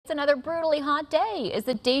another brutally hot day as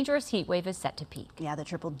the dangerous heat wave is set to peak. Yeah, the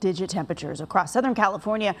triple-digit temperatures across Southern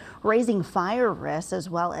California raising fire risks as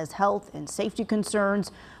well as health and safety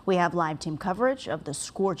concerns. We have live team coverage of the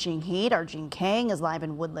scorching heat. Our Jean Kang is live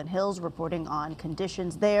in Woodland Hills reporting on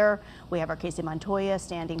conditions there. We have our Casey Montoya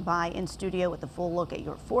standing by in studio with a full look at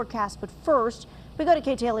your forecast. But first, we go to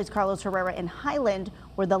KTLA's Carlos Herrera in Highland,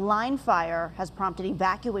 where the line fire has prompted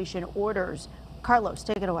evacuation orders. Carlos,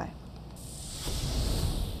 take it away.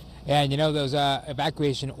 And you know, those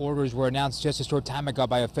evacuation orders were announced just a short time ago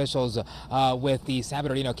by officials with the San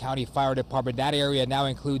Bernardino County Fire Department. That area now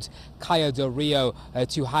includes Calle del Rio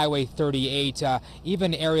to Highway 38,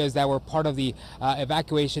 even areas that were part of the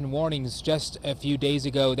evacuation warnings just a few days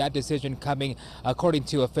ago. That decision coming, according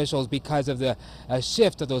to officials, because of the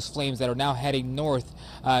shift of those flames that are now heading north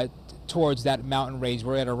towards that mountain range.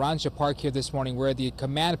 We're at Rancho Park here this morning. We're at the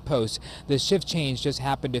command post. The shift change just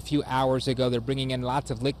happened a few hours ago. They're bringing in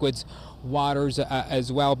lots of liquids, waters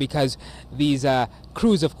as well, because these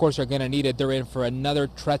crews, of course, are going to need it. They're in for another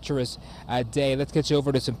treacherous day. Let's get you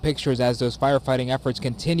over to some pictures as those firefighting efforts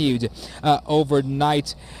continued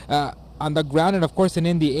overnight. On the ground and of course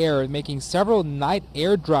in the air, making several night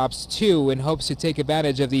airdrops too in hopes to take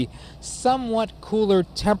advantage of the somewhat cooler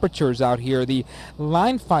temperatures out here. The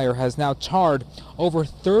line fire has now charred over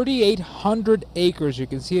 3,800 acres. You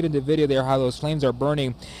can see it in the video there how those flames are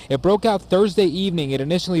burning. It broke out Thursday evening. It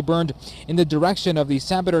initially burned in the direction of the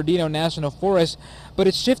San Bernardino National Forest, but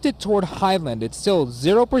it shifted toward Highland. It's still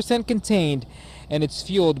 0% contained, and it's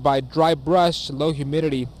fueled by dry brush, low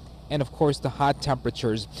humidity, and of course the hot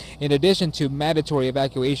temperatures. In addition to mandatory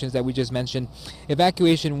evacuations that we just mentioned,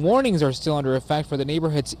 evacuation warnings are still under effect for the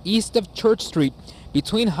neighborhoods east of Church Street,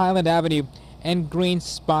 between Highland Avenue and Green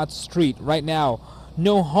Spot Street. Right now,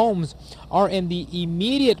 no homes are in the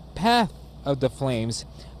immediate path of the flames,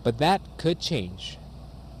 but that could change.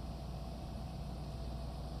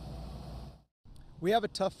 We have a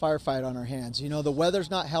tough firefight on our hands. You know, the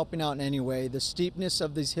weather's not helping out in any way. The steepness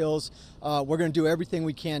of these hills, we're going to do everything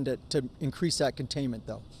we can to increase that containment,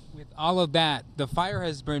 though. With all of that, the fire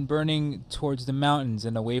has been burning towards the mountains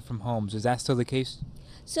and away from homes. Is that still the case?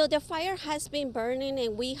 So the fire has been burning,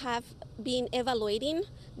 and we have been evaluating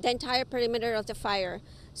the entire perimeter of the fire.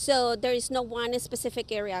 So there is no one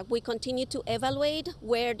specific area. We continue to evaluate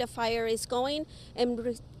where the fire is going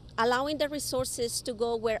and allowing the resources to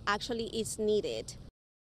go where actually is needed.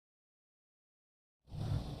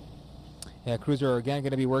 Yeah, crews are again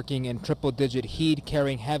going to be working in triple-digit heat,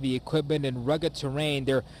 carrying heavy equipment in rugged terrain.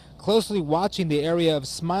 They're closely watching the area of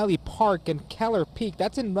Smiley Park and Keller Peak.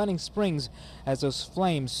 That's in Running Springs as those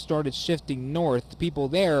flames started shifting north. People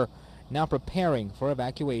there now preparing for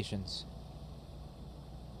evacuations.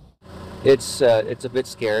 It's a bit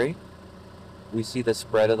scary. We see the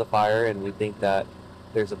spread of the fire, and we think that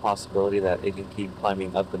there's a possibility that it can keep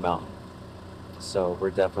climbing up the mountain. So we're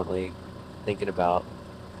definitely thinking about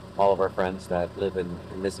all of our friends that live in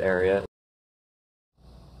this area.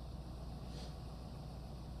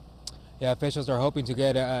 Yeah, officials are hoping to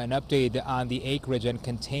get an update on the acreage and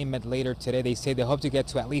containment later today. They say they hope to get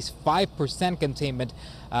to at least 5% containment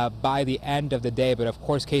by the end of the day. But of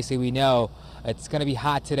course, Casey, we know it's going to be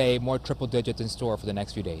hot today. More triple digits in store for the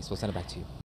next few days. We'll send it back to you.